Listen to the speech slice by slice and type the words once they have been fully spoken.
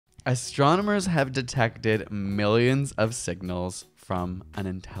Astronomers have detected millions of signals from an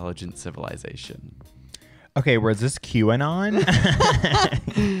intelligent civilization. Okay, was this QAnon?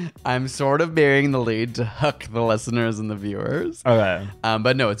 I'm sort of bearing the lead to hook the listeners and the viewers. Okay.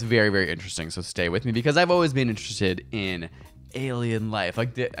 But no, it's very, very interesting. So stay with me because I've always been interested in alien life.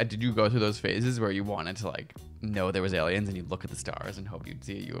 Like, did you go through those phases where you wanted to like know there was aliens and you look at the stars and hope you'd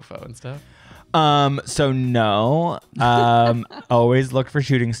see a UFO and stuff? So no. Always looked for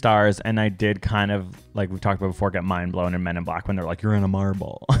shooting stars, and I did kind of, like we've talked about before, get mind blown in Men in Black when they're like, you're in a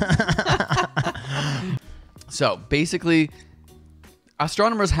marble. So basically,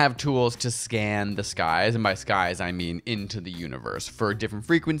 astronomers have tools to scan the skies, and by skies I mean into the universe, for different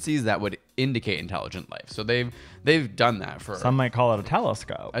frequencies that would indicate intelligent life. So they've done that for Some might call it a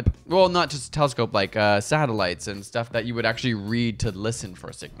telescope. well, not just a telescope, like satellites and stuff that you would actually read to listen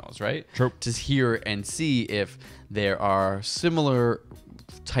for signals, right? True. To hear and see if there are similar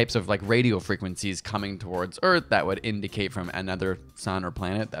types of like radio frequencies coming towards Earth that would indicate from another sun or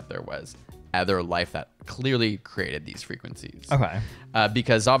planet that there was other life that clearly created these frequencies. Okay.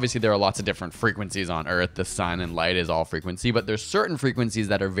 Because obviously there are lots of different frequencies on Earth. The sun and light is all frequency, but there's certain frequencies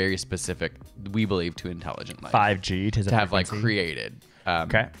that are very specific, we believe, to intelligent life. 5G to have like created.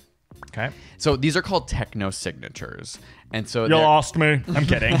 Okay. So these are called techno signatures, and so You lost me. I'm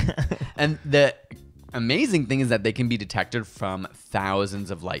kidding. and the amazing thing is that they can be detected from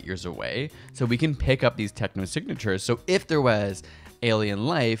thousands of light years away. So we can pick up these techno signatures. So if there was alien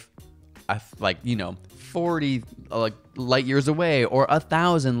life, like 40 light years away or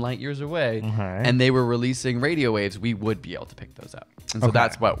 1,000 light years away, and they were releasing radio waves, we would be able to pick those up. And so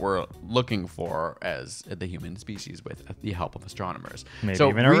that's what we're looking for as the human species with the help of astronomers. Maybe so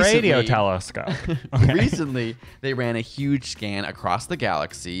even a radio telescope. Okay. Recently, they ran a huge scan across the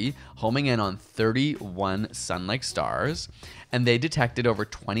galaxy, homing in on 31 sun-like stars, and they detected over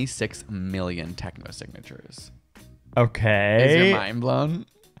 26 million techno-signatures. Okay. Is your mind blown?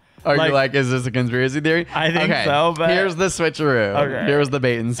 Are you like, is this a conspiracy theory? I think so, but... Here's the switcheroo. Okay. Here's the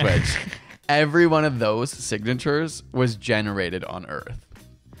bait and switch. Every one of those signatures was generated on Earth.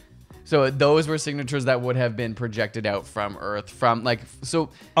 So those were signatures that would have been projected out from Earth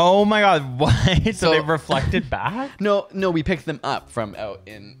Oh my God, what? So they reflected back? No, we picked them up from out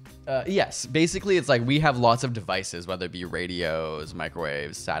in... yes, basically it's like we have lots of devices, whether it be radios,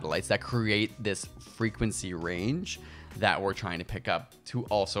 microwaves, satellites, that create this frequency range that we're trying to pick up to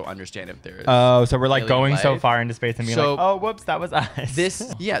also understand if there is... Oh, so we're like going life. so far into space and being like, oh, whoops, that was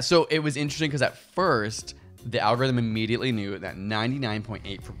us. So it was interesting because at first, the algorithm immediately knew that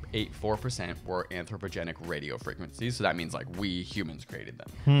 99.884% were anthropogenic radio frequencies. So that means like we humans created them.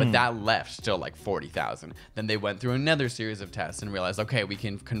 But that left still like 40,000. Then they went through another series of tests and realized, okay, we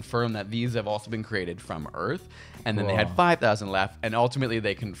can confirm that these have also been created from Earth. And then they had 5,000 left. And ultimately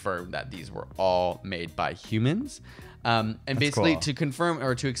they confirmed that these were all made by humans. And that's basically cool. To confirm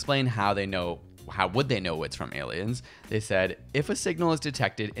or to explain how would they know it's from aliens, they said, if a signal is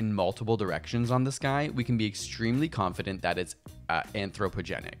detected in multiple directions on the sky, we can be extremely confident that it's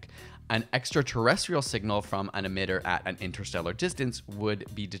anthropogenic. An extraterrestrial signal from an emitter at an interstellar distance would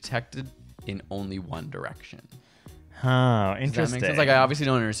be detected in only one direction. Oh, interesting. Does that make sense? Like, I obviously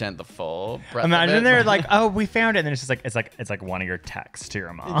don't understand the full breadth Imagine of it, they're like, oh, we found it, and then it's just like it's like one of your texts to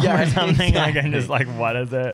your mom or something. Exactly. Like, and just like, what is it?